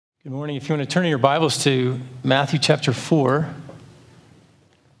Good morning. If you want to turn in your Bibles to Matthew chapter 4.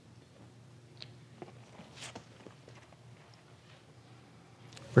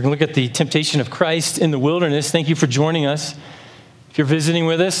 We're going to look at the temptation of Christ in the wilderness. Thank you for joining us. If you're visiting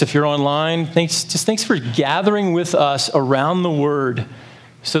with us, if you're online, thanks for gathering with us around the Word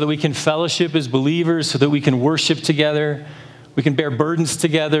so that we can fellowship as believers, so that we can worship together, we can bear burdens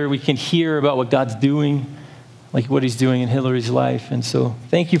together, we can hear about what God's doing, like what he's doing in Hillary's life. And so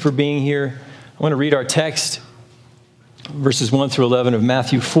thank you for being here. I want to read our text, verses 1 through 11 of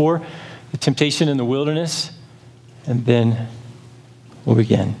Matthew 4, the temptation in the wilderness, and then we'll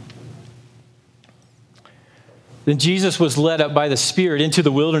begin. Then Jesus was led up by the Spirit into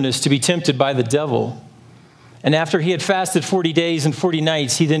the wilderness to be tempted by the devil. And after he had fasted 40 days and 40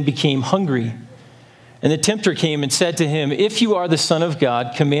 nights, he then became hungry. And the tempter came and said to him, "If you are the Son of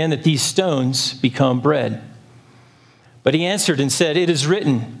God, command that these stones become bread." But he answered and said, "It is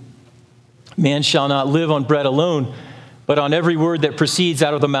written, man shall not live on bread alone, but on every word that proceeds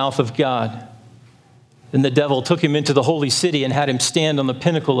out of the mouth of God." Then the devil took him into the holy city and had him stand on the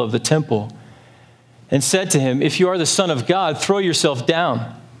pinnacle of the temple and said to him, "If you are the Son of God, throw yourself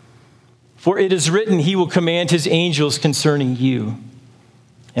down. For it is written, he will command his angels concerning you.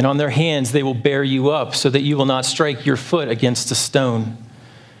 And on their hands they will bear you up so that you will not strike your foot against a stone."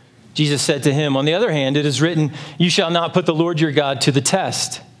 Jesus said to him, "On the other hand, it is written, you shall not put the Lord your God to the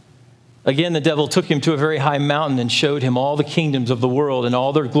test." Again, the devil took him to a very high mountain and showed him all the kingdoms of the world and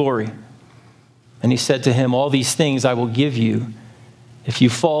all their glory. And he said to him, "All these things I will give you if you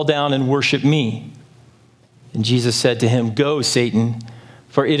fall down and worship me." And Jesus said to him, "Go, Satan,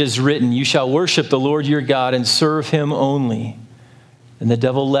 for it is written, you shall worship the Lord your God and serve him only." And the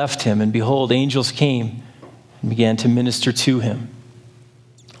devil left him, and behold, angels came and began to minister to him.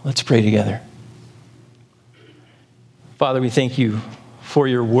 Let's pray together. Father, we thank you for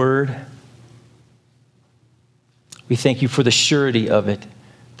your word. We thank you for the surety of it,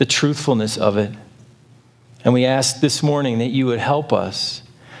 the truthfulness of it. And we ask this morning that you would help us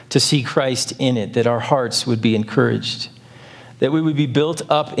to see Christ in it, that our hearts would be encouraged, that we would be built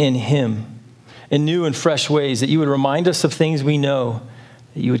up in him in new and fresh ways, that you would remind us of things we know,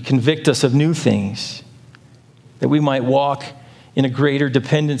 that you would convict us of new things, that we might walk in a greater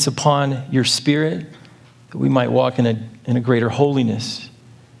dependence upon your Spirit, that we might walk in a greater holiness,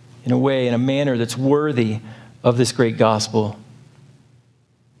 in a manner that's worthy of this great gospel.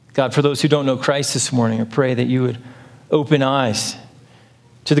 God, for those who don't know Christ this morning, I pray that you would open eyes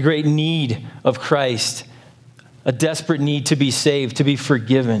to the great need of Christ, a desperate need to be saved, to be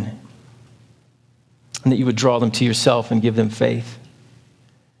forgiven, and that you would draw them to yourself and give them faith.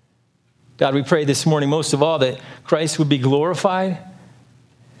 God, we pray this morning, most of all, that Christ would be glorified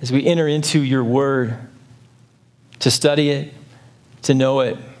as we enter into your word, to study it, to know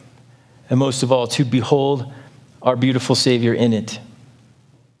it, and most of all, to behold our beautiful Savior in it.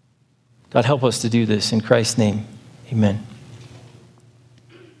 God, help us to do this in Christ's name. Amen.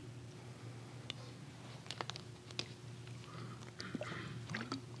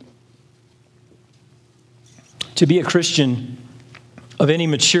 To be a Christian of any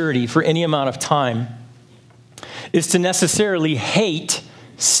maturity for any amount of time is to necessarily hate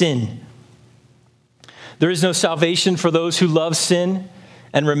sin. There is no salvation for those who love sin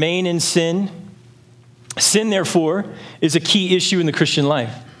and remain in sin. Sin, therefore, is a key issue in the Christian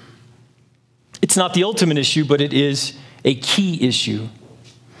life. It's not the ultimate issue, but it is a key issue.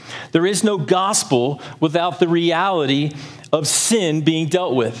 There is no gospel without the reality of sin being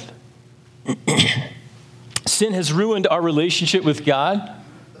dealt with. Sin has ruined our relationship with God.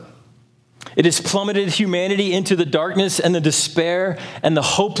 It has plummeted humanity into the darkness and the despair and the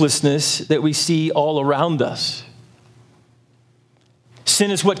hopelessness that we see all around us.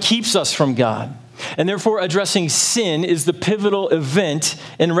 Sin is what keeps us from God. And therefore, addressing sin is the pivotal event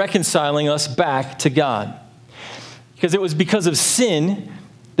in reconciling us back to God. Because it was because of sin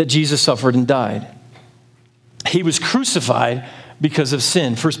that Jesus suffered and died. He was crucified because of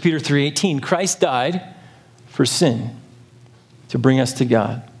sin. 1 Peter 3:18, Christ died for sin, to bring us to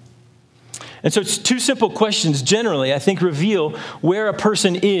God. And so it's two simple questions generally, I think, reveal where a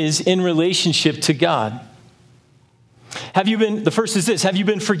person is in relationship to God. The first is this: have you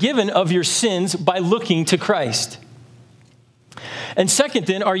been forgiven of your sins by looking to Christ? And second,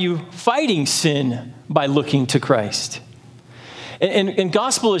 then, are you fighting sin by looking to Christ? And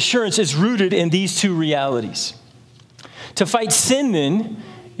gospel assurance is rooted in these two realities. To fight sin, then,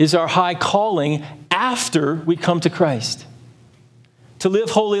 is our high calling after we come to Christ. To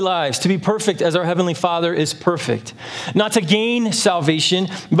live holy lives, to be perfect as our Heavenly Father is perfect. Not to gain salvation,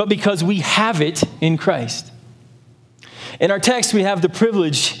 but because we have it in Christ. In our text, we have the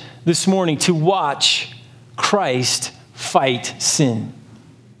privilege this morning to watch Christ fight sin.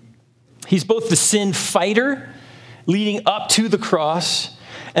 He's both the sin fighter leading up to the cross,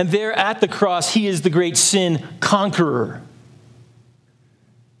 and there at the cross, he is the great sin conqueror.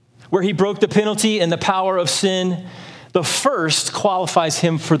 Where he broke the penalty and the power of sin, the first qualifies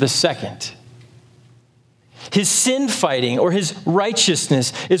him for the second. His sin fighting or his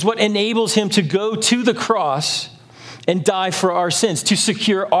righteousness is what enables him to go to the cross and die for our sins, to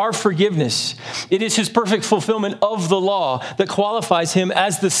secure our forgiveness. It is his perfect fulfillment of the law that qualifies him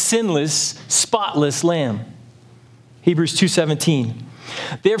as the sinless, spotless lamb. Hebrews 2:17.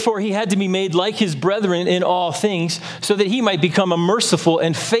 Therefore, he had to be made like his brethren in all things, so that he might become a merciful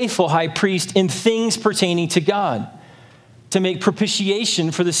and faithful high priest in things pertaining to God, to make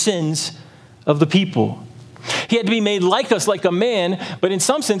propitiation for the sins of the people. He had to be made like us, like a man, but in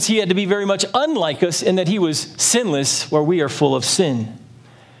some sense, he had to be very much unlike us in that he was sinless, where we are full of sin.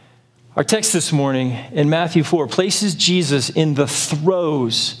 Our text this morning in Matthew 4 places Jesus in the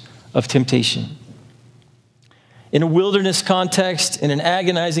throes of temptation. In a wilderness context, in an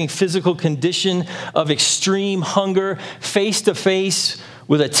agonizing physical condition of extreme hunger, face to face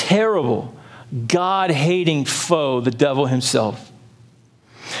with a terrible, God-hating foe, the devil himself.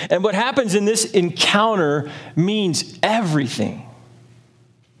 And what happens in this encounter means everything.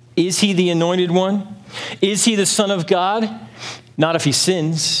 Is he the anointed one? Is he the Son of God? Not if he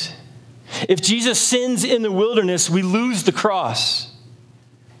sins. If Jesus sins in the wilderness, we lose the cross.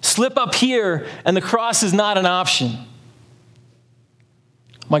 Slip up here, and the cross is not an option.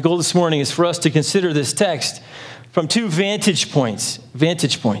 My goal this morning is for us to consider this text from two vantage points,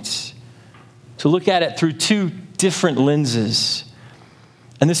 to look at it through two different lenses.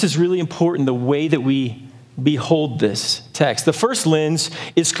 And this is really important, the way that we behold this text. The first lens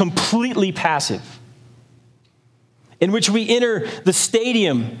is completely passive, in which we enter the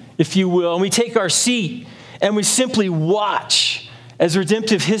stadium, if you will, and we take our seat, and we simply watch as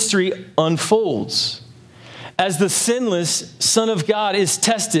redemptive history unfolds, as the sinless Son of God is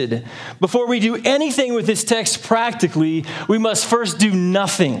tested. Before we do anything with this text practically, we must first do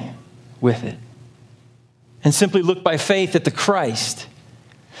nothing with it and simply look by faith at the Christ,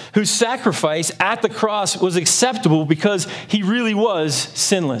 whose sacrifice at the cross was acceptable because he really was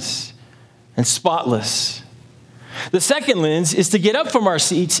sinless and spotless. The second lens is to get up from our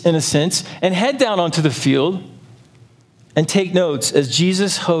seats, in a sense, and head down onto the field and take notes as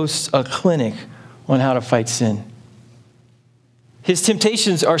Jesus hosts a clinic on how to fight sin. His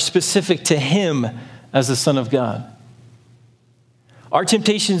temptations are specific to him as the Son of God. Our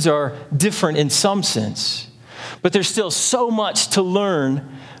temptations are different in some sense, but there's still so much to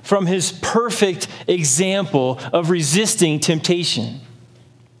learn from his perfect example of resisting temptation.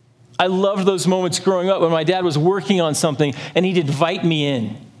 I loved those moments growing up when my dad was working on something and he'd invite me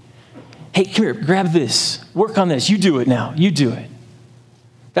in. Hey, come here, grab this, work on this, you do it now, you do it.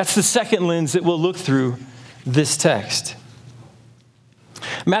 That's the second lens that we'll look through this text.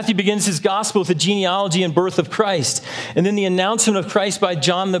 Matthew begins his gospel with the genealogy and birth of Christ, and then the announcement of Christ by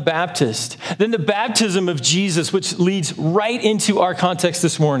John the Baptist, then the baptism of Jesus, which leads right into our context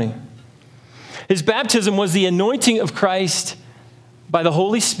this morning. His baptism was the anointing of Christ by the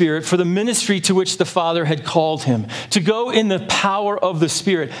Holy Spirit for the ministry to which the Father had called him, to go in the power of the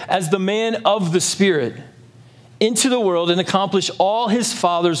Spirit, as the man of the Spirit, into the world and accomplish all his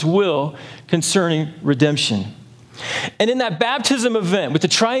Father's will concerning redemption. And in that baptism event, with the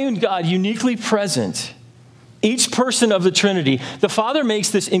triune God uniquely present, each person of the Trinity, the Father makes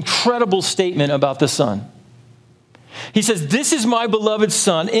this incredible statement about the Son. He says, "This is my beloved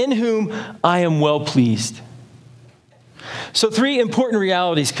Son, in whom I am well pleased." So three important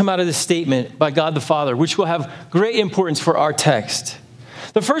realities come out of this statement by God the Father, which will have great importance for our text.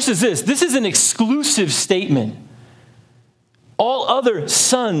 The first is this. This is an exclusive statement. All other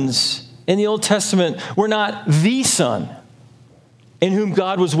sons in the Old Testament were not the Son in whom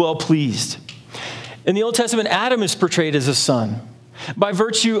God was well pleased. In the Old Testament, Adam is portrayed as a son by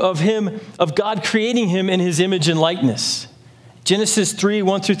virtue of God creating him in his image and likeness. Genesis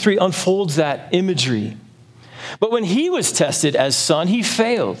 3:1-3 unfolds that imagery. But when he was tested as son, he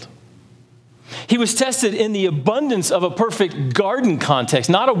failed. He was tested in the abundance of a perfect garden context,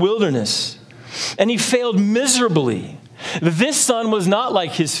 not a wilderness. And he failed miserably. This son was not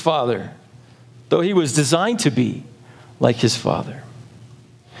like his father, though he was designed to be like his father.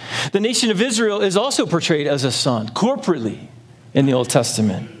 The nation of Israel is also portrayed as a son, corporately, in the Old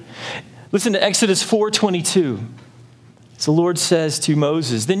Testament. Listen to Exodus 4:22. The Lord says to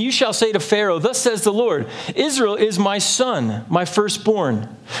Moses, "Then you shall say to Pharaoh, thus says the Lord, Israel is my son, my firstborn.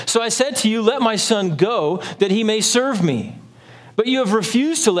 So I said to you, let my son go, that he may serve me. But you have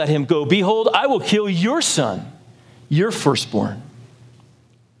refused to let him go. Behold, I will kill your son, your firstborn."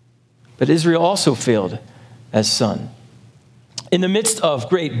 But Israel also failed as son. In the midst of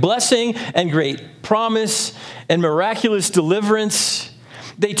great blessing and great promise and miraculous deliverance,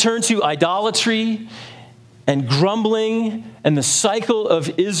 they turn to idolatry and grumbling, and the cycle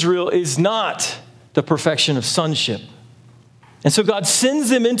of Israel is not the perfection of sonship. And so God sends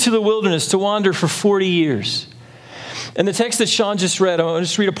them into the wilderness to wander for 40 years. And the text that Sean just read, I'll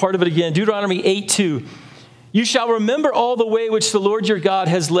just read a part of it again. Deuteronomy 8:2. "You shall remember all the way which the Lord your God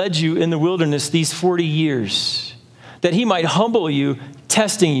has led you in the wilderness these 40 years, that he might humble you,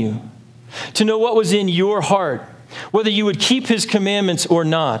 testing you, to know what was in your heart, whether you would keep his commandments or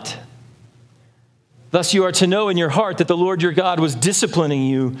not. Thus you are to know in your heart that the Lord your God was disciplining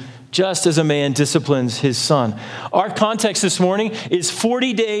you just as a man disciplines his son." Our context this morning is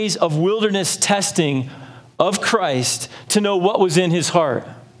 40 days of wilderness testing of Christ to know what was in his heart.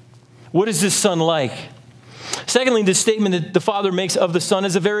 What is this son like? Secondly, the statement that the Father makes of the Son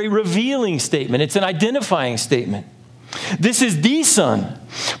is a very revealing statement. It's an identifying statement. This is the Son,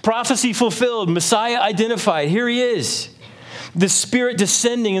 prophecy fulfilled, Messiah identified. Here he is, the Spirit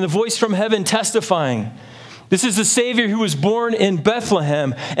descending and the voice from heaven testifying. This is the Savior who was born in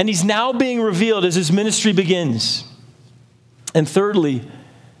Bethlehem, and he's now being revealed as his ministry begins. And thirdly,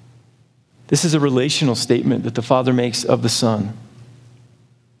 this is a relational statement that the Father makes of the Son.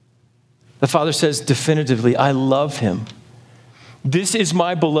 The Father says definitively, "I love him. This is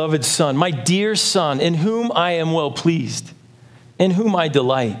my beloved Son, my dear Son, in whom I am well pleased, in whom I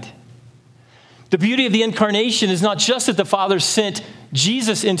delight." The beauty of the incarnation is not just that the Father sent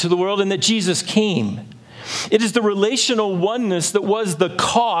Jesus into the world and that Jesus came. It is the relational oneness that was the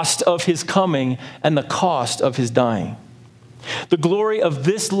cost of his coming and the cost of his dying. The glory of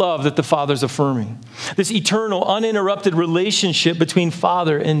this love that the Father's affirming, this eternal, uninterrupted relationship between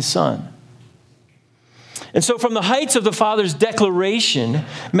Father and Son. And so from the heights of the Father's declaration,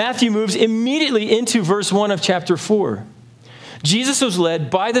 Matthew moves immediately into verse 1 of chapter 4. Jesus was led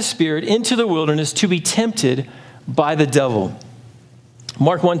by the Spirit into the wilderness to be tempted by the devil.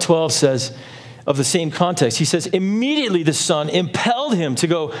 Mark 1:12 says, of the same context, he says, "Immediately the Son impelled him to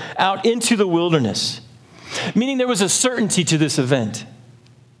go out into the wilderness," meaning there was a certainty to this event.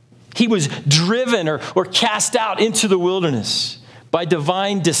 He was driven or cast out into the wilderness by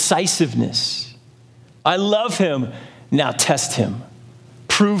divine decisiveness. I love him, now test him,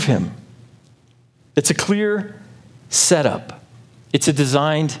 prove him. It's a clear setup. It's a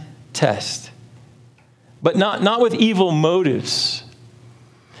designed test, but not with evil motives.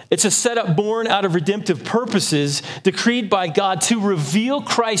 It's a setup born out of redemptive purposes decreed by God to reveal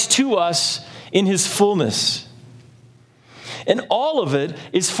Christ to us in his fullness. And all of it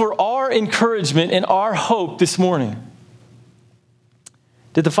is for our encouragement and our hope this morning.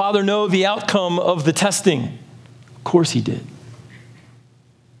 Did the Father know the outcome of the testing? Of course he did.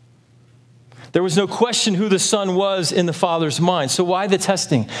 There was no question who the Son was in the Father's mind. So why the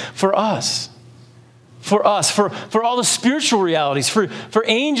testing? For us. For us, for all the spiritual realities, for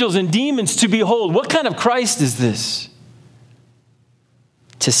angels and demons to behold. What kind of Christ is this?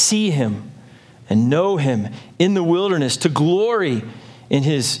 To see him and know him in the wilderness, to glory in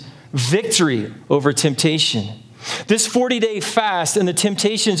his victory over temptation. This 40-day fast and the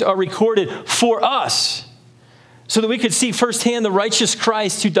temptations are recorded for us so that we could see firsthand the righteous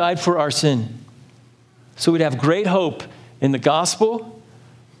Christ who died for our sin. So we'd have great hope in the gospel.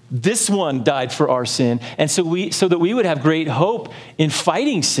 This one died for our sin, and so that we would have great hope in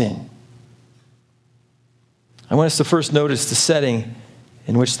fighting sin. I want us to first notice the setting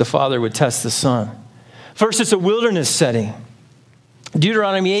in which the Father would test the Son. First, it's a wilderness setting.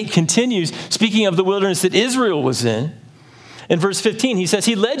 Deuteronomy 8 continues, speaking of the wilderness that Israel was in. In verse 15, he says,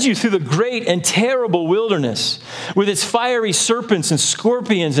 "He led you through the great and terrible wilderness with its fiery serpents and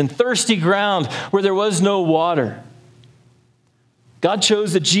scorpions and thirsty ground where there was no water." God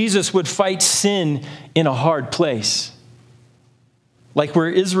chose that Jesus would fight sin in a hard place, like where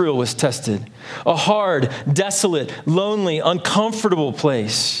Israel was tested, a hard, desolate, lonely, uncomfortable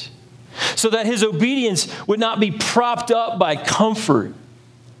place, so that his obedience would not be propped up by comfort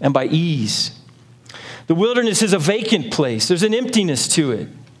and by ease. The wilderness is a vacant place. There's an emptiness to it.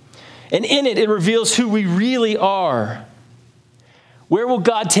 And in it, it reveals who we really are. Where will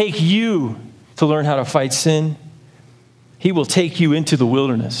God take you to learn how to fight sin? He will take you into the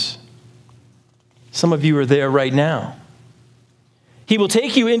wilderness. Some of you are there right now. He will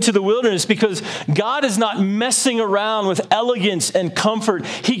take you into the wilderness because God is not messing around with elegance and comfort.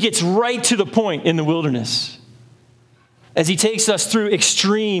 He gets right to the point in the wilderness as he takes us through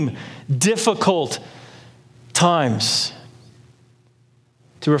extreme, difficult times.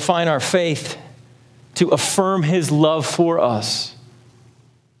 to refine our faith, to affirm his love for us.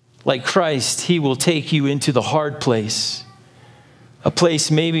 Like Christ, he will take you into the hard place, a place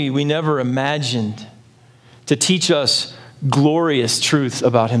maybe we never imagined, to teach us glorious truth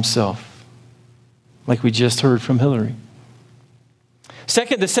about himself, like we just heard from Hillary.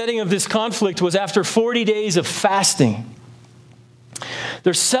 Second, the setting of this conflict was after 40 days of fasting.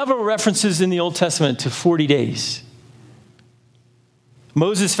 There's several references in the Old Testament to 40 days.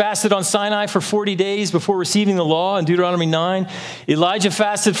 Moses fasted on Sinai for 40 days before receiving the law in Deuteronomy 9. Elijah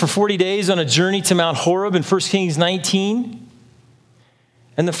fasted for 40 days on a journey to Mount Horeb in 1 Kings 19.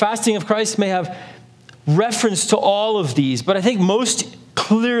 And the fasting of Christ may have reference to all of these, but I think most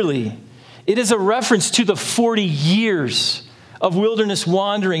clearly it is a reference to the 40 years of wilderness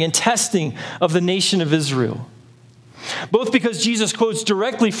wandering and testing of the nation of Israel. Both because Jesus quotes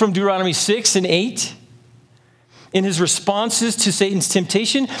directly from Deuteronomy 6 and 8 in his responses to Satan's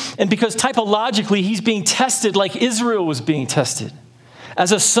temptation, and because typologically he's being tested like Israel was being tested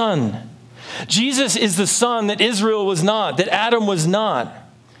as a son. Jesus is the son that Israel was not, that Adam was not.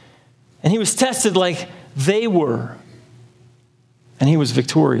 And he was tested like they were. And he was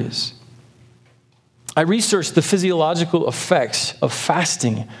victorious. I researched the physiological effects of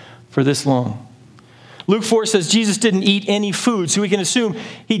fasting for this long. Luke 4 says Jesus didn't eat any food, so we can assume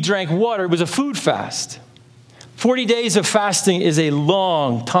he drank water. It was a food fast. 40 days of fasting is a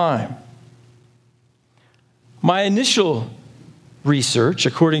long time. My initial research,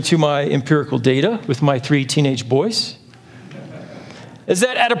 according to my empirical data with my 3 teenage boys, is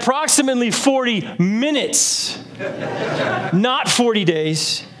that at approximately 40 minutes, not 40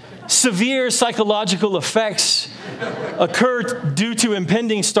 days, severe psychological effects occur due to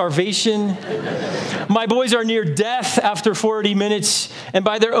impending starvation. My boys are near death after 40 minutes, and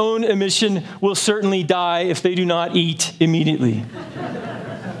by their own admission will certainly die if they do not eat immediately.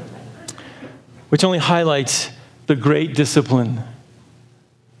 Which only highlights the great discipline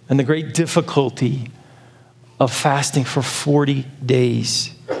and the great difficulty of fasting for 40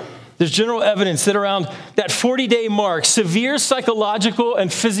 days. There's general evidence that around that 40-day mark, severe psychological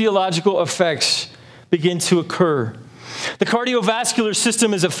and physiological effects begin to occur. The cardiovascular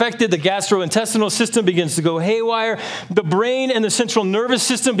system is affected. The gastrointestinal system begins to go haywire. The brain and the central nervous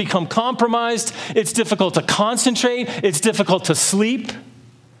system become compromised. It's difficult to concentrate. It's difficult to sleep.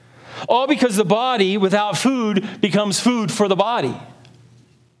 All because the body, without food, becomes food for the body.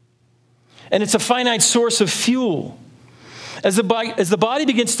 And it's a finite source of fuel. As the body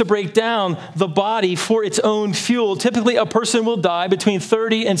begins to break down the body for its own fuel, typically a person will die between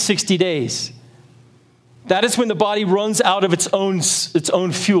 30 and 60 days. That is when the body runs out of its own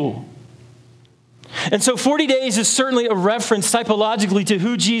fuel. And so 40 days is certainly a reference typologically to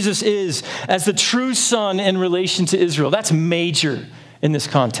who Jesus is as the true son in relation to Israel. That's major in this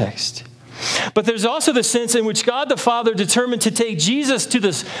context. But there's also the sense in which God the Father determined to take Jesus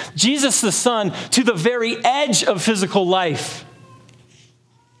the Son to the very edge of physical life.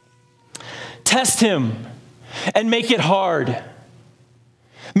 Test him and make it hard.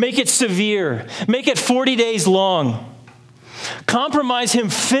 Make it severe. Make it 40 days long. Compromise him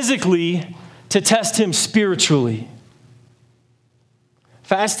physically to test him spiritually.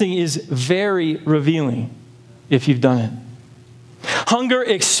 Fasting is very revealing if you've done it. Hunger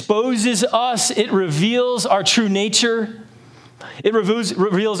exposes us. It reveals our true nature. It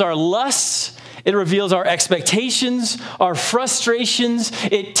reveals our lusts. It reveals our expectations, our frustrations.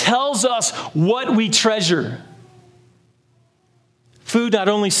 It tells us what we treasure. Food not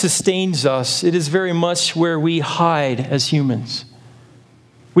only sustains us, it is very much where we hide as humans.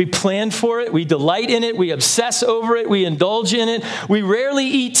 We plan for it. We delight in it. We obsess over it. We indulge in it. We rarely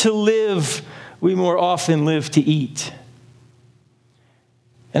eat to live. We more often live to eat.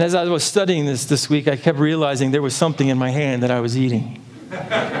 And as I was studying this week, I kept realizing there was something in my hand that I was eating.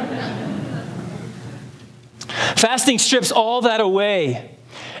 Fasting strips all that away,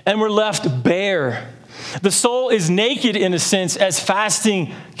 and we're left bare. The soul is naked in a sense as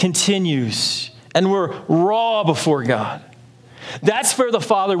fasting continues, and we're raw before God. That's where the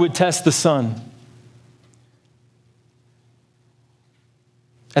Father would test the Son.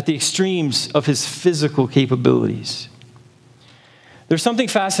 At the extremes of his physical capabilities. There's something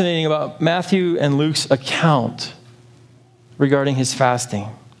fascinating about Matthew and Luke's account regarding his fasting.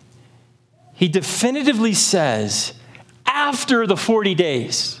 He definitively says, after the 40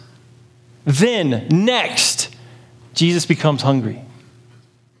 days, then next, Jesus becomes hungry.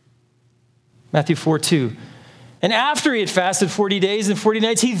 Matthew 4:2. And after he had fasted 40 days and 40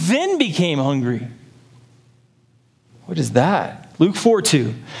 nights, he then became hungry. What is that? Luke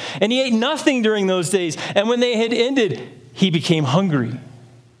 4:2. And he ate nothing during those days. And when they had ended, he became hungry.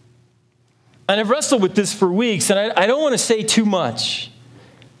 And I've wrestled with this for weeks, and I don't want to say too much,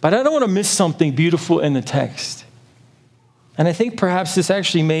 but I don't want to miss something beautiful in the text. And I think perhaps this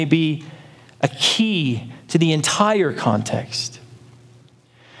actually may be a key to the entire context.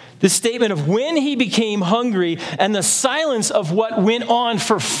 This statement of when he became hungry and the silence of what went on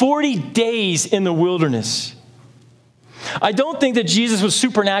for 40 days in the wilderness. I don't think that Jesus was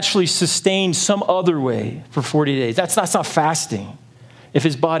supernaturally sustained some other way for 40 days. That's not fasting if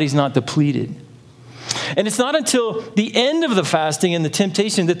his body's not depleted. And it's not until the end of the fasting and the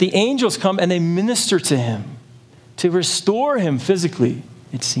temptation that the angels come and they minister to him to restore him physically,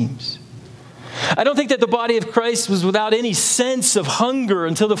 it seems. I don't think that the body of Christ was without any sense of hunger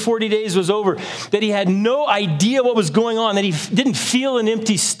until the 40 days was over, that he had no idea what was going on, that he didn't feel an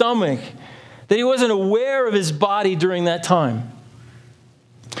empty stomach, that he wasn't aware of his body during that time.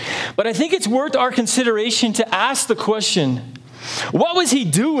 But I think it's worth our consideration to ask the question, what was he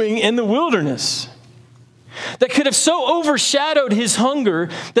doing in the wilderness that could have so overshadowed his hunger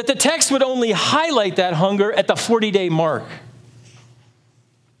that the text would only highlight that hunger at the 40-day mark?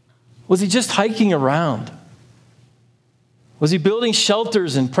 Was he just hiking around? Was he building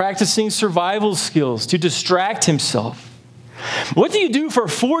shelters and practicing survival skills to distract himself? What do you do for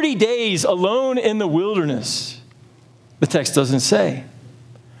 40 days alone in the wilderness? The text doesn't say,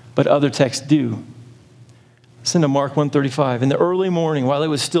 but other texts do. Listen to Mark 1:35. In the early morning, while it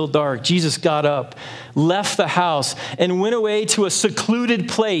was still dark, Jesus got up, left the house, and went away to a secluded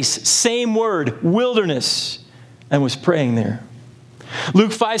place, same word, wilderness, and was praying there.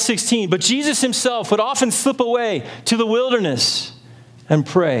 Luke 5:16, but Jesus himself would often slip away to the wilderness and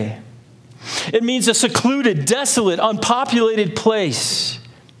pray. It means a secluded, desolate, unpopulated place.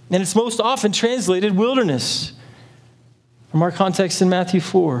 And it's most often translated wilderness from our context in Matthew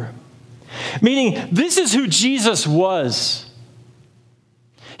 4. Meaning, this is who Jesus was.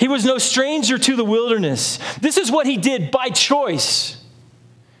 He was no stranger to the wilderness. This is what he did by choice.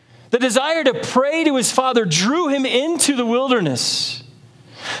 The desire to pray to his Father drew him into the wilderness.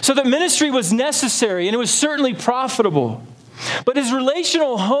 So that ministry was necessary, and it was certainly profitable. But his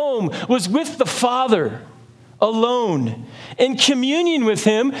relational home was with the Father, alone, in communion with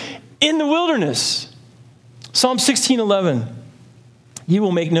him in the wilderness. Psalm 16:11. You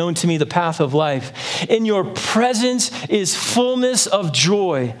will make known to me the path of life. In your presence is fullness of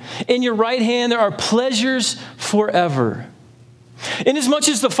joy. In your right hand there are pleasures forever. Inasmuch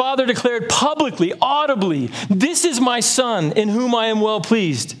as the Father declared publicly, audibly, this is my Son in whom I am well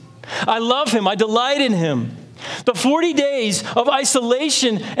pleased. I love him. I delight in him. The 40 days of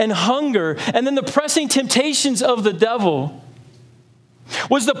isolation and hunger and then the pressing temptations of the devil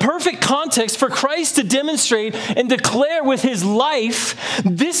was the perfect context for Christ to demonstrate and declare with his life,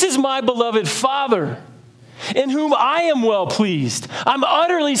 this is my beloved Father in whom I am well pleased. I'm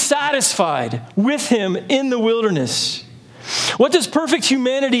utterly satisfied with him in the wilderness. What does perfect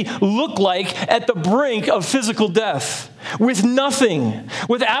humanity look like at the brink of physical death? With nothing,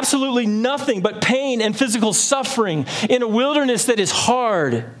 with absolutely nothing but pain and physical suffering in a wilderness that is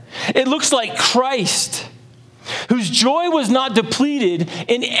hard. It looks like Christ, whose joy was not depleted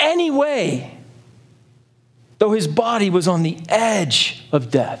in any way, though his body was on the edge of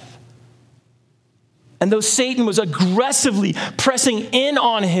death. And though Satan was aggressively pressing in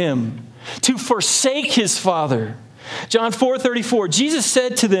on him to forsake his Father, John 4:34, Jesus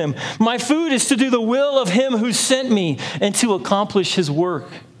said to them, my food is to do the will of him who sent me and to accomplish his work.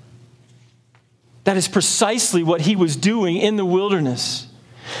 That is precisely what he was doing in the wilderness,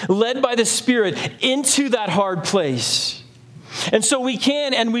 led by the Spirit into that hard place. And so we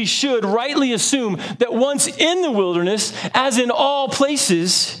can and we should rightly assume that once in the wilderness, as in all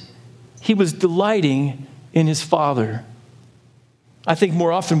places, he was delighting in his Father. I think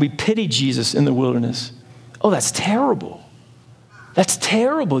more often we pity Jesus in the wilderness. Oh, that's terrible. That's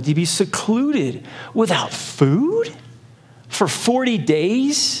terrible to be secluded without food for 40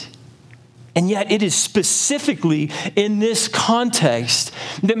 days. And yet it is specifically in this context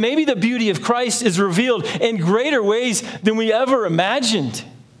that maybe the beauty of Christ is revealed in greater ways than we ever imagined.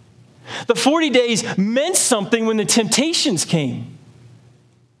 The 40 days meant something when the temptations came.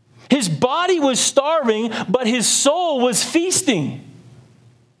 His body was starving, but his soul was feasting.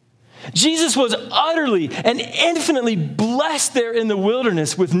 Jesus was utterly and infinitely blessed there in the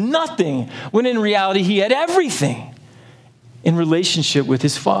wilderness with nothing, when in reality he had everything in relationship with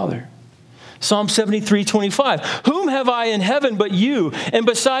his Father. Psalm 73:25, whom have I in heaven but you? And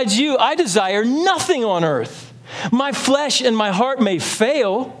besides you, I desire nothing on earth. My flesh and my heart may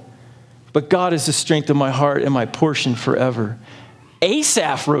fail, but God is the strength of my heart and my portion forever.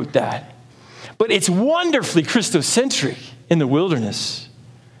 Asaph wrote that, but it's wonderfully Christocentric in the wilderness.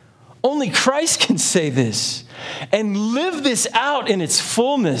 Only Christ can say this and live this out in its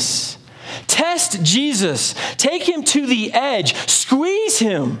fullness. Test Jesus. Take him to the edge. Squeeze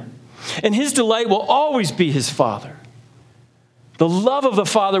him. And his delight will always be his Father. The love of the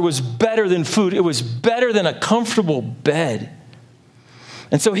Father was better than food. It was better than a comfortable bed.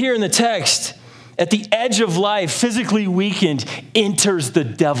 And so here in the text, at the edge of life, physically weakened, enters the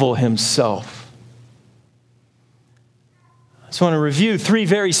devil himself. I just want to review 3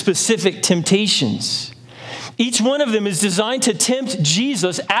 very specific temptations. Each one of them is designed to tempt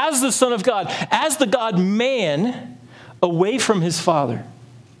Jesus as the Son of God, as the God-man, away from his Father,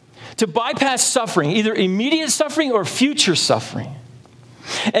 to bypass suffering, either immediate suffering or future suffering,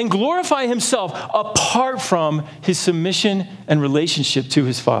 and glorify himself apart from his submission and relationship to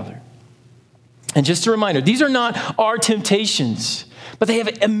his Father. And just a reminder, these are not our temptations, but they have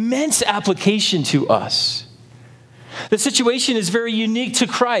immense application to us. The situation is very unique to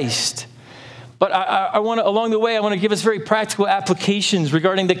Christ. But I want to, along the way, I want to give us very practical applications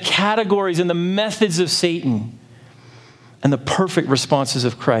regarding the categories and the methods of Satan and the perfect responses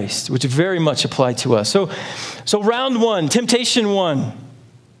of Christ, which very much apply to us. So round 1, temptation 1.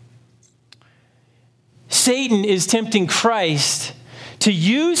 Satan is tempting Christ to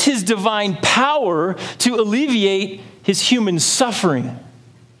use his divine power to alleviate his human suffering.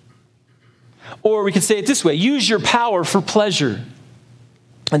 Or we could say it this way: use your power for pleasure.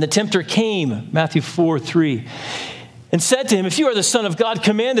 And the tempter came, Matthew 4:3, and said to him, if you are the Son of God,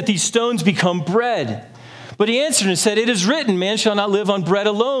 command that these stones become bread. But he answered and said, it is written, man shall not live on bread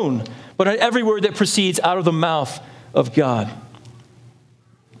alone, but on every word that proceeds out of the mouth of God.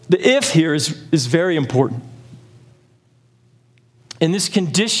 The if here is very important. In this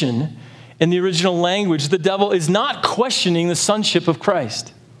condition, in the original language, the devil is not questioning the sonship of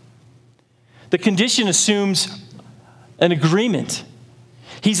Christ. The condition assumes an agreement.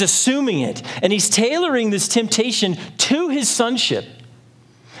 He's assuming it, and he's tailoring this temptation to his sonship.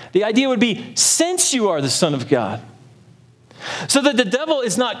 The idea would be, since you are the Son of God. So that the devil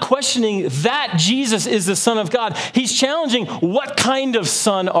is not questioning that Jesus is the Son of God. He's challenging, what kind of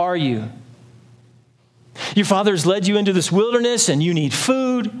son are you? Your father has led you into this wilderness and you need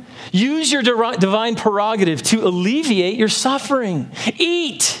food. Use your divine prerogative to alleviate your suffering.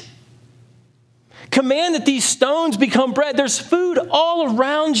 Eat. Command that these stones become bread. There's food all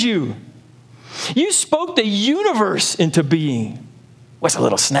around you. You spoke the universe into being. What's a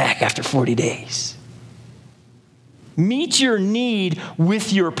little snack after 40 days? Meet your need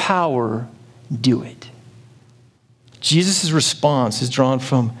with your power. Do it. Jesus' response is drawn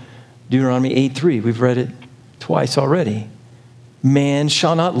from Deuteronomy 8:3. We've read it twice already. Man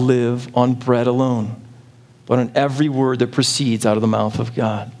shall not live on bread alone, but on every word that proceeds out of the mouth of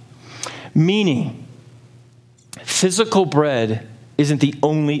God. Meaning, physical bread isn't the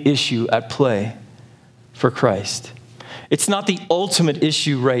only issue at play for Christ. It's not the ultimate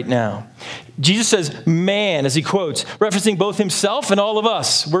issue right now. Jesus says, man, as he quotes, referencing both himself and all of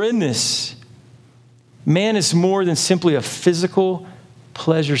us. We're in this. Man is more than simply a physical,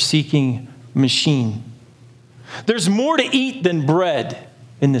 pleasure-seeking machine. There's more to eat than bread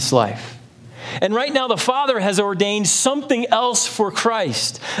in this life. And right now, the Father has ordained something else for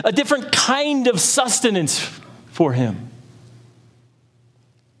Christ, a different kind of sustenance for him.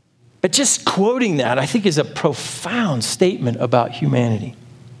 But just quoting that, I think, is a profound statement about humanity.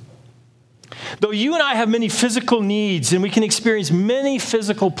 Though you and I have many physical needs and we can experience many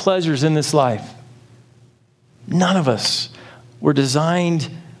physical pleasures in this life, none of us were designed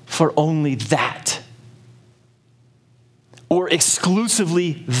for only that or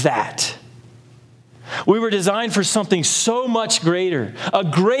exclusively that. We were designed for something so much greater, a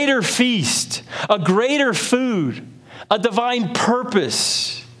greater feast, a greater food, a divine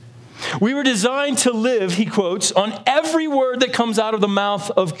purpose. We were designed to live, he quotes, on every word that comes out of the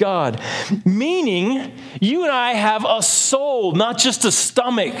mouth of God. Meaning, you and I have a soul, not just a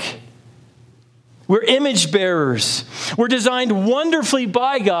stomach. We're image bearers. We're designed wonderfully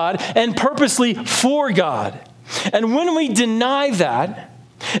by God and purposely for God. And when we deny that,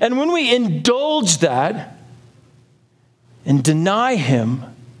 and when we indulge that and deny him,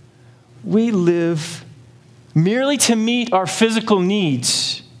 we live merely to meet our physical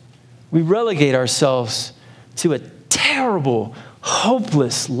needs. We relegate ourselves to a terrible,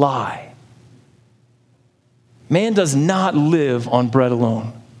 hopeless lie. Man does not live on bread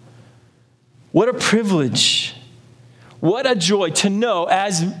alone. What a privilege. What a joy to know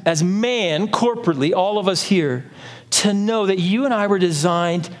as man, corporately, all of us here, to know that you and I were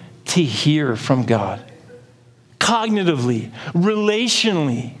designed to hear from God. Cognitively,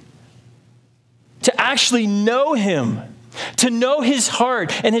 relationally. To actually know him to know his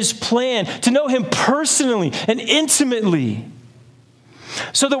heart and his plan, to know him personally and intimately,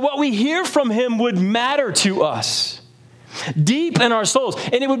 so that what we hear from him would matter to us deep in our souls,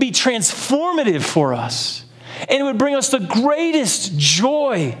 and it would be transformative for us, and it would bring us the greatest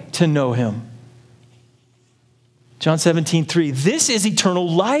joy to know him. John 17:3, this is eternal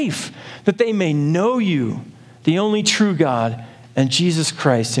life, that they may know you, the only true God, and Jesus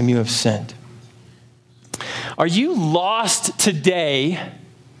Christ whom you have sent. Are you lost today,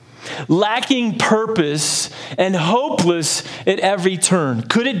 lacking purpose and hopeless at every turn?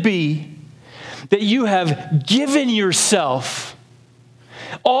 Could it be that you have given yourself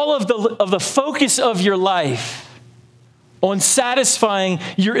all of the focus of your life on satisfying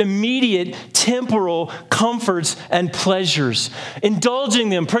your immediate temporal comforts and pleasures, indulging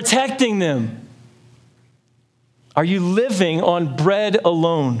them, protecting them? Are you living on bread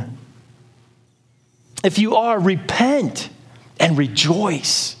alone? If you are, repent and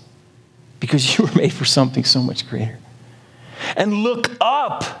rejoice, because you were made for something so much greater. And look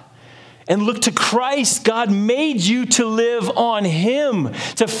up and look to Christ. God made you to live on him,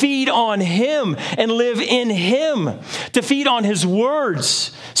 to feed on him and live in him, to feed on his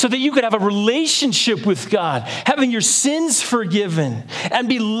words so that you could have a relationship with God, having your sins forgiven and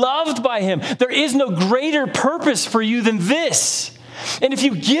be loved by him. There is no greater purpose for you than this. And if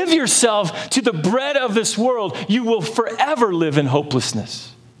you give yourself to the bread of this world, you will forever live in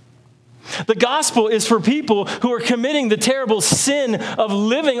hopelessness. The gospel is for people who are committing the terrible sin of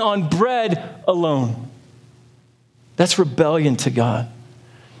living on bread alone. That's rebellion to God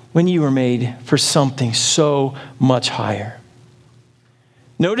when you were made for something so much higher.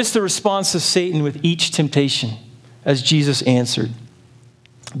 Notice the response of Satan with each temptation as Jesus answered,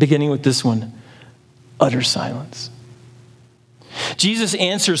 beginning with this one, utter silence. Jesus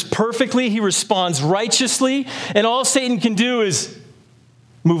answers perfectly. He responds righteously. And all Satan can do is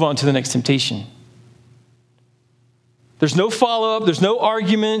move on to the next temptation. There's no follow-up. There's no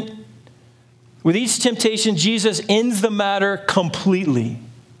argument. With each temptation, Jesus ends the matter completely.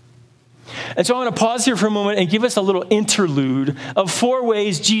 And so I want to pause here for a moment and give us a little interlude of 4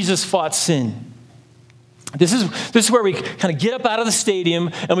 ways Jesus fought sin. This is where we kind of get up out of the stadium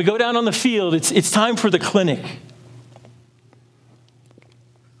and we go down on the field. It's time for the clinic.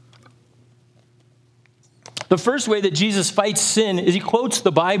 The first way that Jesus fights sin is he quotes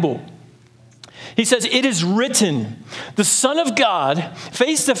the Bible. He says, it is written, the Son of God,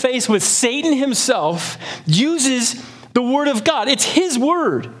 face to face with Satan himself, uses the word of God. It's his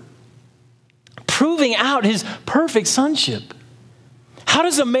word, proving out his perfect sonship. How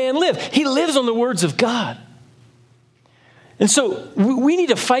does a man live? He lives on the words of God. And so we need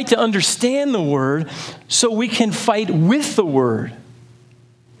to fight to understand the word so we can fight with the word.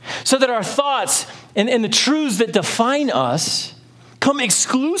 So that our thoughts and the truths that define us come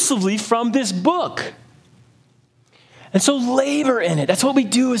exclusively from this book. And so labor in it. That's what we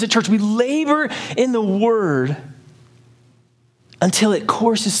do as a church. We labor in the word until it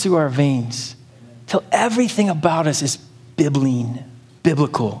courses through our veins, till everything about us is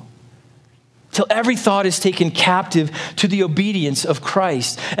biblical, till every thought is taken captive to the obedience of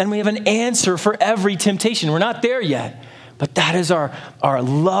Christ. And we have an answer for every temptation. We're not there yet. But that is our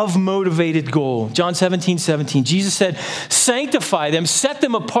love-motivated goal. John 17:17, Jesus said, sanctify them, set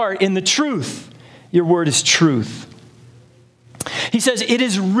them apart in the truth. Your word is truth. He says, it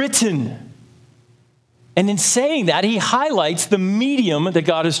is written. And in saying that, he highlights the medium that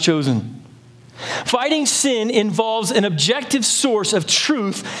God has chosen. Fighting sin involves an objective source of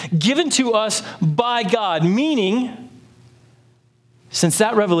truth given to us by God, meaning, since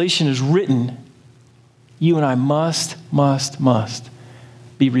that revelation is written, you and I must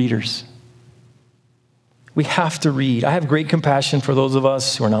be readers. We have to read. I have great compassion for those of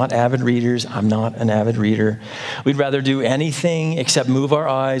us who are not avid readers. I'm not an avid reader. We'd rather do anything except move our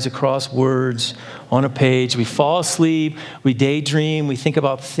eyes across words on a page. We fall asleep, we daydream, we think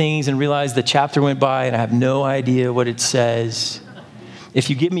about things and realize the chapter went by and I have no idea what it says.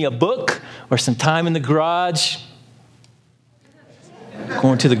 If you give me a book or some time in the garage, I'm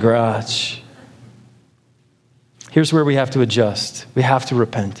going to the garage. Here's where we have to adjust. We have to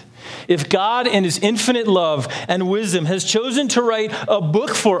repent. If God in his infinite love and wisdom has chosen to write a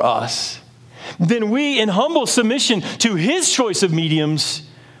book for us, then we, in humble submission to his choice of mediums,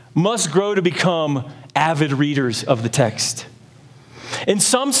 must grow to become avid readers of the text. In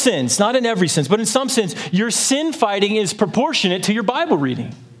some sense, not in every sense, but in some sense, your sin fighting is proportionate to your Bible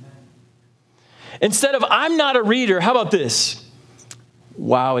reading. Instead of, I'm not a reader, how about this?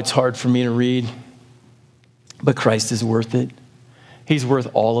 Wow, it's hard for me to read. But Christ is worth it. He's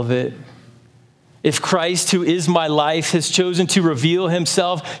worth all of it. If Christ, who is my life, has chosen to reveal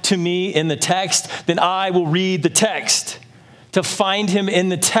himself to me in the text, then I will read the text, to find him in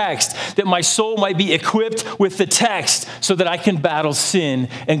the text, that my soul might be equipped with the text so that I can battle sin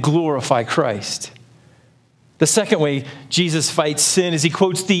and glorify Christ. The second way Jesus fights sin is he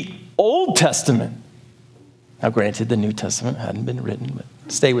quotes the Old Testament. Now, granted, the New Testament hadn't been written, but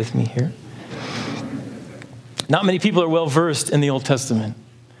stay with me here. Not many people are well versed in the Old Testament,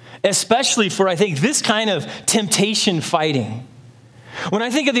 especially for, I think, this kind of temptation fighting. When I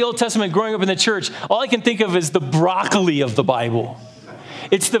think of the Old Testament growing up in the church, all I can think of is the broccoli of the Bible.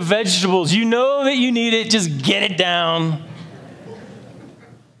 It's the vegetables. You know that you need it, just get it down.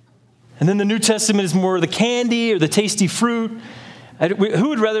 And then the New Testament is more the candy or the tasty fruit. Who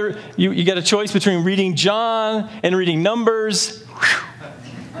would rather, you got a choice between reading John and reading Numbers.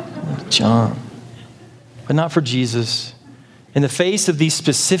 John. But not for Jesus. In the face of these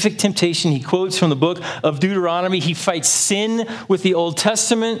specific temptation, he quotes from the book of Deuteronomy. He fights sin with the Old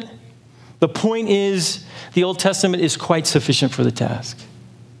Testament. The point is, the Old Testament is quite sufficient for the task.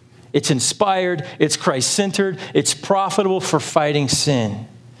 It's inspired, it's Christ-centered, it's profitable for fighting sin.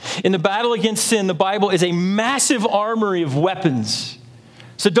 In the battle against sin, the Bible is a massive armory of weapons.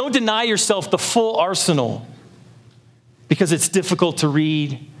 So don't deny yourself the full arsenal because it's difficult to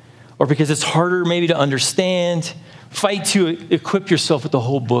read or because it's harder maybe to understand. Fight to equip yourself with the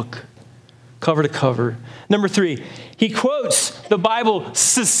whole book, cover to cover. Number 3, he quotes the Bible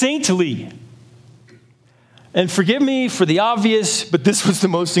succinctly. And forgive me for the obvious, but this was the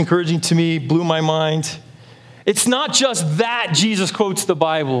most encouraging to me, blew my mind. It's not just that Jesus quotes the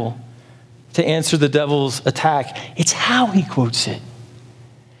Bible to answer the devil's attack. It's how he quotes it.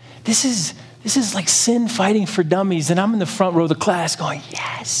 This is like sin fighting for dummies, and I'm in the front row of the class going,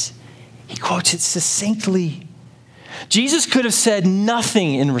 yes. He quotes it succinctly. Jesus could have said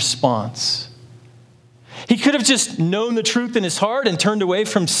nothing in response. He could have just known the truth in his heart and turned away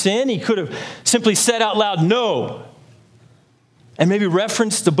from sin. He could have simply said out loud, no, and maybe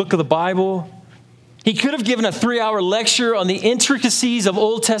referenced the book of the Bible. He could have given a 3-hour lecture on the intricacies of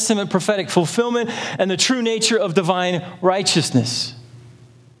Old Testament prophetic fulfillment and the true nature of divine righteousness,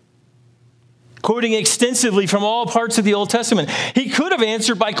 quoting extensively from all parts of the Old Testament. He could have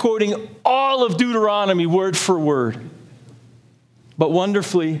answered by quoting all of Deuteronomy word for word. But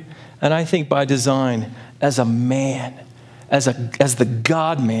wonderfully, and I think by design, as a man, as the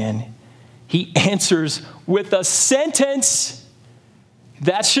God-man, he answers with a sentence.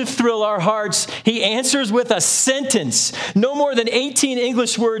 That should thrill our hearts. He answers with a sentence. No more than 18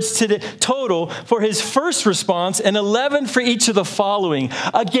 English words to the total for his first response and 11 for each of the following.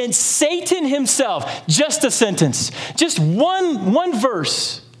 Against Satan himself, just a sentence. Just one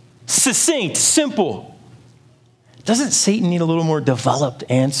verse. Succinct, simple. Doesn't Satan need a little more developed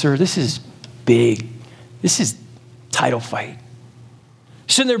answer? This is big. This is title fight.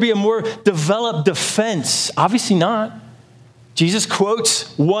 Shouldn't there be a more developed defense? Obviously not. Jesus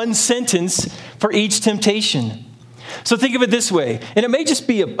quotes one sentence for each temptation. So think of it this way, and it may just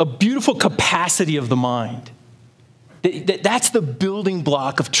be a beautiful capacity of the mind. That's the building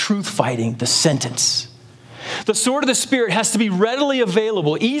block of truth fighting, the sentence. The sword of the Spirit has to be readily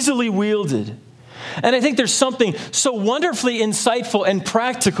available, easily wielded. And I think there's something so wonderfully insightful and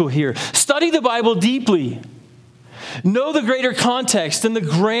practical here. Study the Bible deeply. Know the greater context and the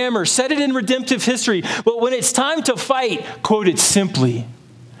grammar. Set it in redemptive history. But when it's time to fight, quote it simply.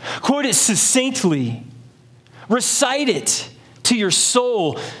 Quote it succinctly. Recite it to your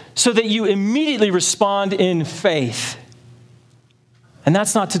soul so that you immediately respond in faith. And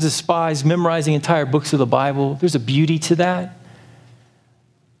that's not to despise memorizing entire books of the Bible. There's a beauty to that.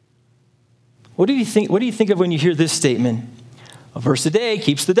 What do you think of when you hear this statement? A verse a day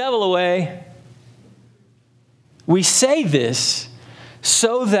keeps the devil away. We say this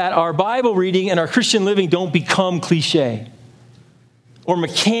so that our Bible reading and our Christian living don't become cliche or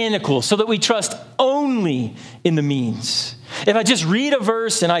mechanical, so that we trust only in the means. If I just read a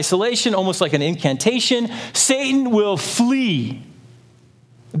verse in isolation, almost like an incantation, Satan will flee.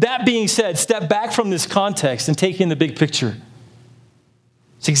 That being said, step back from this context and take in the big picture.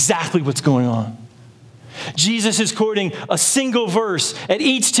 It's exactly what's going on. Jesus is quoting a single verse at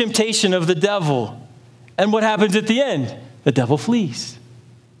each temptation of the devil. And what happens at the end? The devil flees.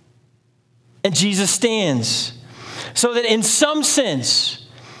 And Jesus stands. So that in some sense,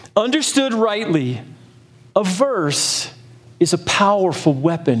 understood rightly, a verse is a powerful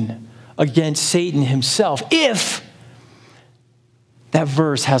weapon against Satan himself. If that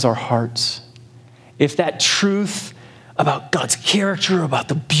verse has our hearts. If that truth about God's character, about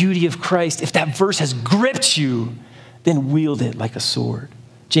the beauty of Christ, if that verse has gripped you, then wield it like a sword.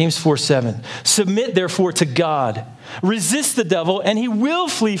 James 4:7. Submit therefore to God. Resist the devil and he will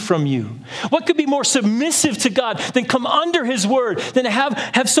flee from you. What could be more submissive to God than come under his word, than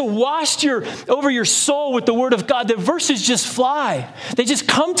have so washed over your soul with the word of God that verses just fly. They just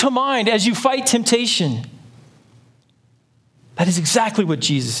come to mind as you fight temptation. That is exactly what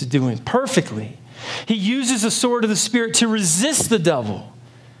Jesus is doing perfectly. He uses the sword of the Spirit to resist the devil,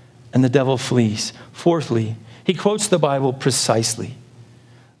 and the devil flees. Fourthly, he quotes the Bible precisely.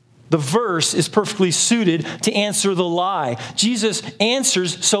 The verse is perfectly suited to answer the lie. Jesus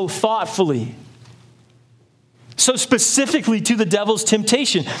answers so thoughtfully, so specifically to the devil's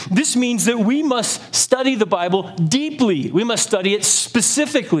temptation. This means that we must study the Bible deeply. We must study it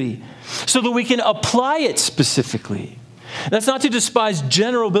specifically so that we can apply it specifically. That's not to despise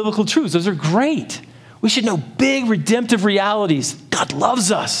general biblical truths. Those are great. We should know big redemptive realities. God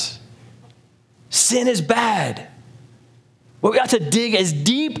loves us. Sin is bad. But we ought to dig as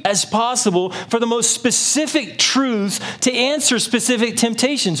deep as possible for the most specific truths to answer specific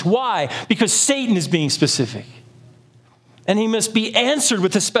temptations. Why? Because Satan is being specific. And he must be answered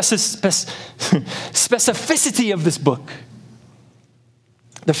with the specificity of this book.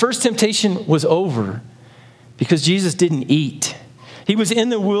 The first temptation was over because Jesus didn't eat. He was in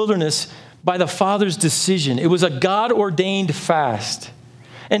the wilderness by the Father's decision. It was a God-ordained fast.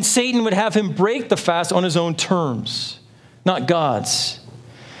 And Satan would have him break the fast on his own terms, not God's.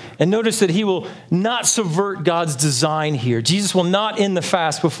 And notice that he will not subvert God's design here. Jesus will not end the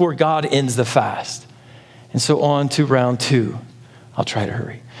fast before God ends the fast. And so on to round two. I'll try to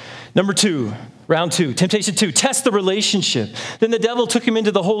hurry. Number two, round two, temptation two, test the relationship. Then the devil took him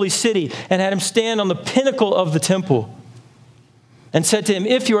into the holy city and had him stand on the pinnacle of the temple and said to him,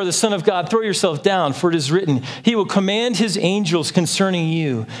 if you are the Son of God, throw yourself down, for it is written, he will command his angels concerning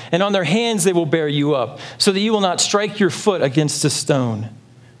you, and on their hands they will bear you up, so that you will not strike your foot against a stone.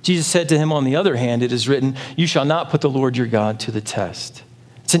 Jesus said to him, on the other hand, it is written, you shall not put the Lord your God to the test.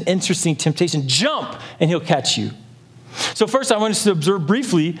 It's an interesting temptation. Jump, and he'll catch you. So first, I want us to observe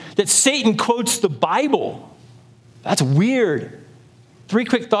briefly that Satan quotes the Bible. That's weird. 3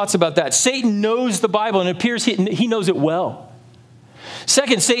 quick thoughts about that. Satan knows the Bible, and it appears he knows it well.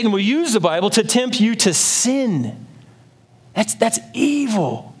 Second, Satan will use the Bible to tempt you to sin. That's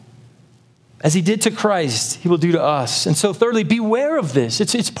evil. As he did to Christ, he will do to us. And so thirdly, beware of this.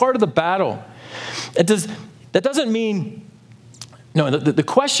 It's part of the battle. That doesn't mean, no, the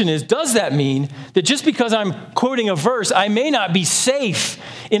question is, does that mean that just because I'm quoting a verse, I may not be safe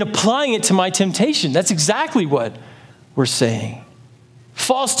in applying it to my temptation? That's exactly what we're saying.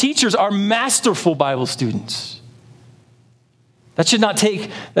 False teachers are masterful Bible students. That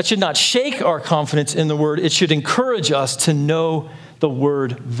should not shake our confidence in the word. It should encourage us to know the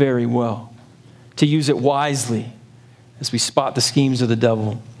word very well, to use it wisely as we spot the schemes of the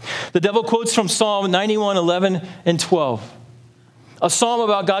devil. The devil quotes from Psalm 91, 11, and 12. A psalm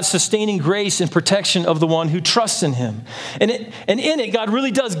about God's sustaining grace and protection of the one who trusts in him. And in it, God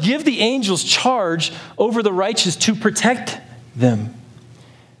really does give the angels charge over the righteous to protect them.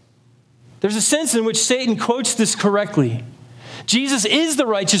 There's a sense in which Satan quotes this correctly. Jesus is the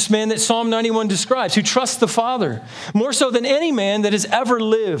righteous man that Psalm 91 describes, who trusts the Father, more so than any man that has ever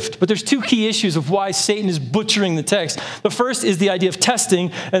lived. But there's 2 key issues of why Satan is butchering the text. The first is the idea of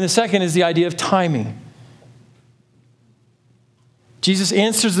testing, and the second is the idea of timing. Jesus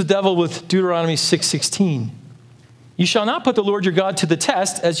answers the devil with Deuteronomy 6:16. You shall not put the Lord your God to the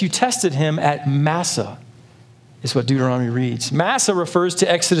test as you tested him at Massah, is what Deuteronomy reads. Massah refers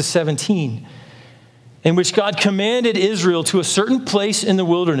to Exodus 17, in which God commanded Israel to a certain place in the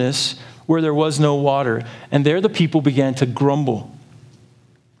wilderness where there was no water. And there the people began to grumble.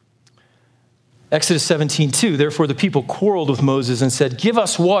 Exodus 17:2, therefore the people quarreled with Moses and said, give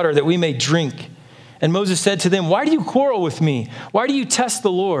us water that we may drink. And Moses said to them, why do you quarrel with me? Why do you test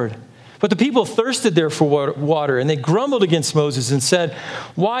the Lord? But the people thirsted there for water, and they grumbled against Moses and said,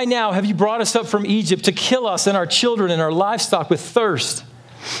 why now have you brought us up from Egypt to kill us and our children and our livestock with thirst?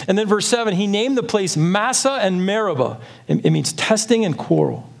 And then verse 7, he named the place Massah and Meribah. It means testing and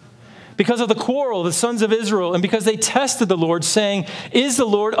quarrel. Because of the quarrel of the sons of Israel, and because they tested the Lord, saying, is the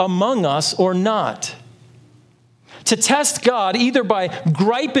Lord among us or not? To test God, either by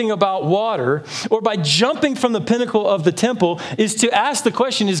griping about water or by jumping from the pinnacle of the temple, is to ask the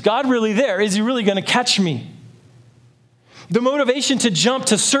question, is God really there? Is he really going to catch me? The motivation to jump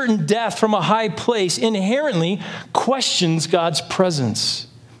to certain death from a high place inherently questions God's presence.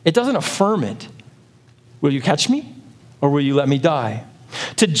 It doesn't affirm it. Will you catch me or will you let me die?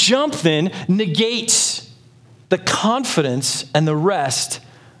 To jump then negates the confidence and the rest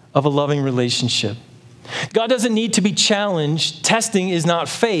of a loving relationship. God doesn't need to be challenged. Testing is not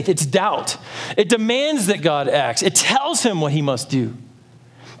faith, it's doubt. It demands that God acts. It tells him what he must do.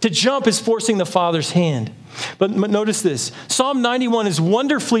 To jump is forcing the Father's hand. But notice this. Psalm 91 is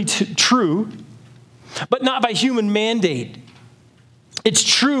wonderfully true, but not by human mandate. It's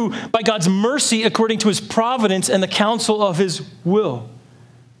true by God's mercy according to his providence and the counsel of his will.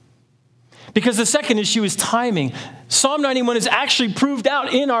 Because the second issue is timing. Psalm 91 is actually proved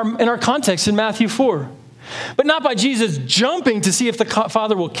out in our context in Matthew 4. But not by Jesus jumping to see if the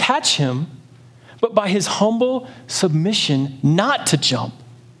Father will catch him, but by his humble submission not to jump,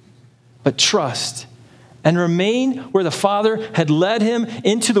 but trust and remain where the Father had led him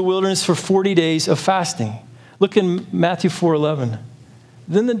into the wilderness for 40 days of fasting. Look in Matthew 4:11.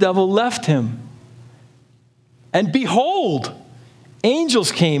 Then the devil left him. And behold,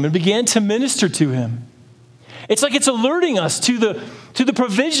 angels came and began to minister to him. It's like it's alerting us to the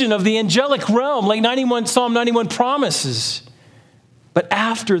provision of the angelic realm, like Psalm 91 promises. But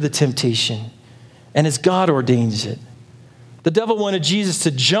after the temptation, and as God ordains it, the devil wanted Jesus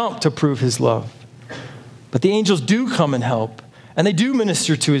to jump to prove his love. But the angels do come and help, and they do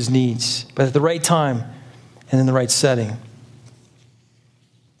minister to his needs, but at the right time and in the right setting.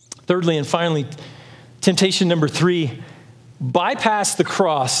 Thirdly and finally, temptation number 3, bypass the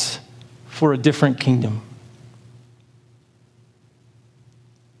cross for a different kingdom.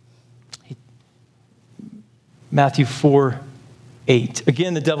 Matthew 4:8.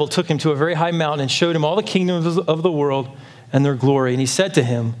 Again, the devil took him to a very high mountain and showed him all the kingdoms of the world and their glory. And he said to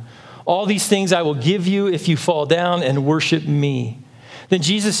him, all these things I will give you if you fall down and worship me. Then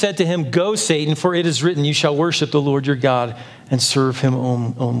Jesus said to him, go, Satan, for it is written, you shall worship the Lord your God and serve him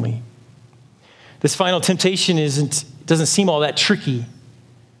only. This final temptation doesn't seem all that tricky.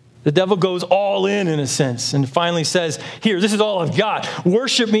 The devil goes all in a sense, and finally says, here, this is all I've got.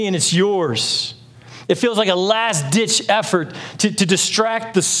 Worship me and it's yours. It feels like a last-ditch effort to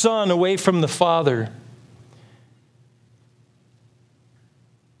distract the Son away from the Father.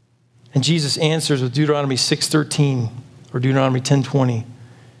 And Jesus answers with Deuteronomy 6:13 or Deuteronomy 10:20.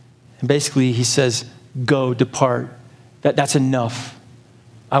 And basically he says, go, depart. That's enough.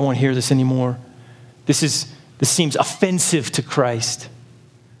 I won't hear this anymore. This seems offensive to Christ.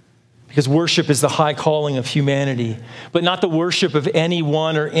 Because worship is the high calling of humanity, but not the worship of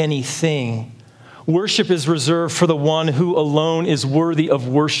anyone or anything. Worship is reserved for the one who alone is worthy of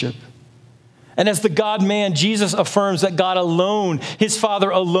worship. And as the God-man, Jesus affirms that God alone, his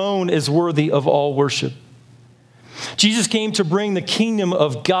Father alone, is worthy of all worship. Jesus came to bring the kingdom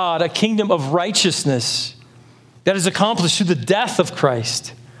of God, a kingdom of righteousness that is accomplished through the death of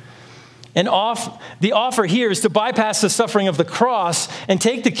Christ. And the offer here is to bypass the suffering of the cross and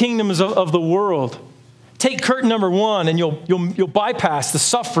take the kingdoms of the world. Take curtain number 1 and you'll bypass the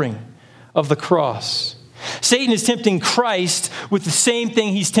suffering of the cross. Satan is tempting Christ with the same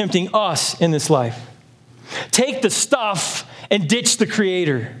thing he's tempting us in this life. Take the stuff and ditch the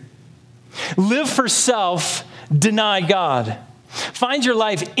Creator. Live for self, deny God. Find your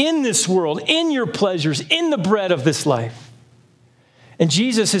life in this world, in your pleasures, in the bread of this life. And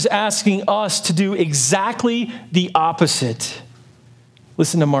Jesus is asking us to do exactly the opposite.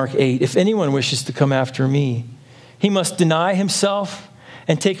 Listen to Mark 8. If anyone wishes to come after me, he must deny himself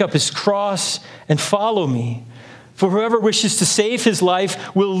and take up his cross and follow me. For whoever wishes to save his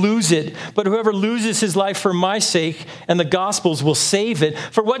life will lose it, but whoever loses his life for my sake and the gospel's will save it.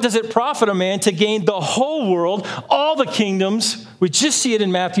 For what does it profit a man to gain the whole world, all the kingdoms, we just see it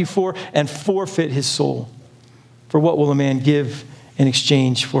in Matthew 4, and forfeit his soul? For what will a man give in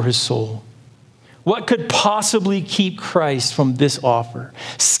exchange for his soul? What could possibly keep Christ from this offer?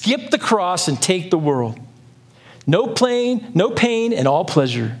 Skip the cross and take the world. No pain, and all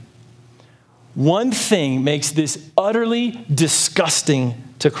pleasure. One thing makes this utterly disgusting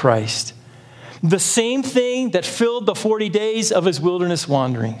to Christ. The same thing that filled the 40 days of his wilderness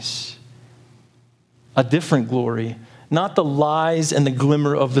wanderings. A different glory, not the lies and the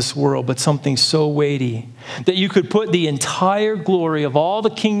glimmer of this world, but something so weighty that you could put the entire glory of all the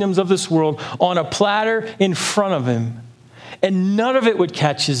kingdoms of this world on a platter in front of him, and none of it would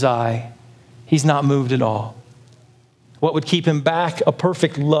catch his eye. He's not moved at all. What would keep him back? A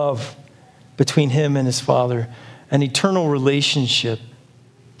perfect love between him and his Father, an eternal relationship.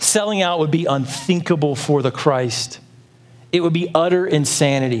 Selling out would be unthinkable for the Christ. It would be utter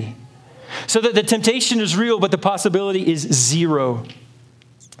insanity. So that the temptation is real, but the possibility is zero.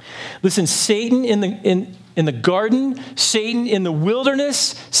 Listen, Satan in the garden, Satan in the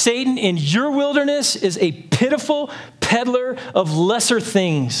wilderness, Satan in your wilderness is a pitiful peddler of lesser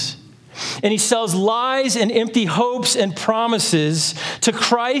things. And he sells lies and empty hopes and promises to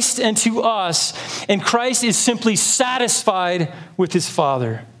Christ and to us. And Christ is simply satisfied with his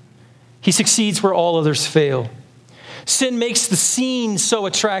Father. He succeeds where all others fail. Sin makes the scene so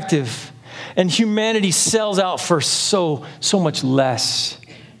attractive, and humanity sells out for so much less.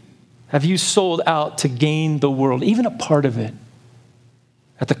 Have you sold out to gain the world, even a part of it,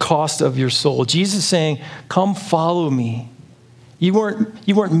 at the cost of your soul? Jesus is saying, come follow me. You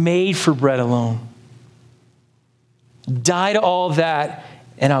weren't made for bread alone. Die to all that,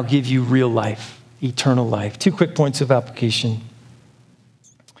 and I'll give you real life, eternal life. 2 quick points of application.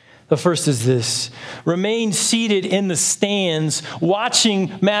 The first is this: remain seated in the stands,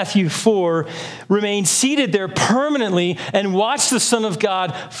 watching Matthew 4. Remain seated there permanently and watch the Son of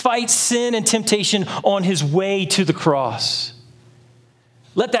God fight sin and temptation on his way to the cross.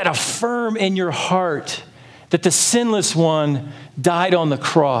 Let that affirm in your heart that the sinless one died on the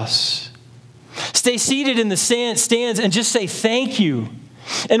cross. Stay seated in the stands and just say thank you.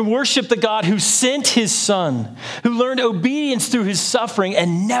 And worship the God who sent his Son, who learned obedience through his suffering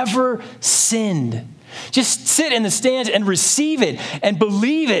and never sinned. Just sit in the stands and receive it and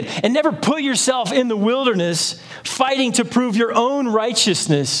believe it, and never put yourself in the wilderness fighting to prove your own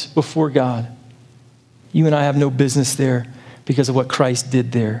righteousness before God. You and I have no business there because of what Christ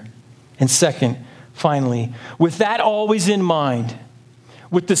did there. And second, finally, with that always in mind,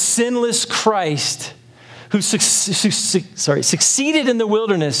 with the sinless Christ who succeeded in the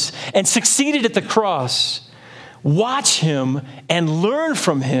wilderness and succeeded at the cross, watch him and learn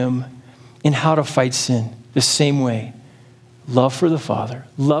from him in how to fight sin the same way. Love for the Father,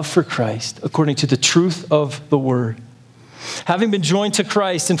 love for Christ, according to the truth of the Word. Having been joined to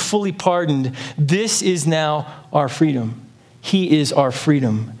Christ and fully pardoned, this is now our freedom. He is our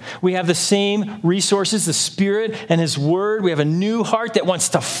freedom. We have the same resources, the Spirit and his Word. We have a new heart that wants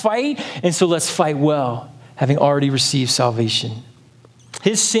to fight, and so let's fight well, having already received salvation.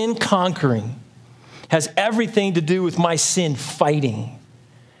 His sin conquering has everything to do with my sin fighting.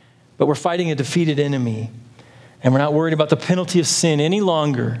 But we're fighting a defeated enemy, and we're not worried about the penalty of sin any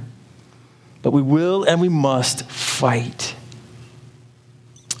longer. But we will and we must fight,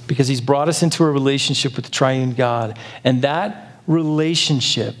 because he's brought us into a relationship with the triune God, and that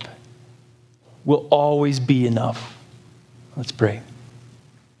relationship will always be enough. Let's pray.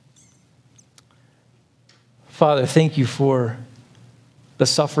 Father, thank you for the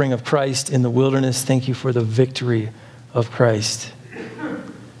suffering of Christ in the wilderness. Thank you for the victory of Christ,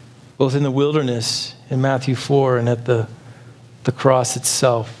 both in the wilderness in Matthew 4 and at the cross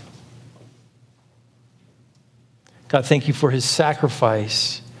itself. God, thank you for his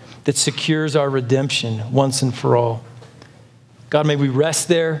sacrifice that secures our redemption once and for all. God, may we rest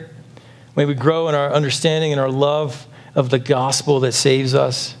there. May we grow in our understanding and our love of the gospel that saves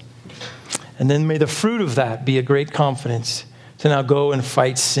us. And then may the fruit of that be a great confidence to now go and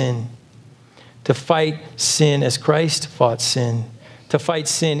fight sin. To fight sin as Christ fought sin. To fight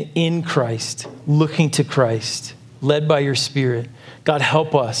sin in Christ, looking to Christ, led by your Spirit. God,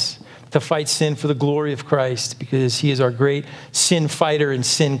 help us to fight sin for the glory of Christ, because he is our great sin fighter and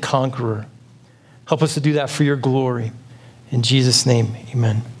sin conqueror. Help us to do that for your glory. In Jesus' name,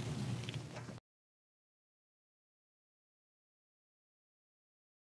 amen.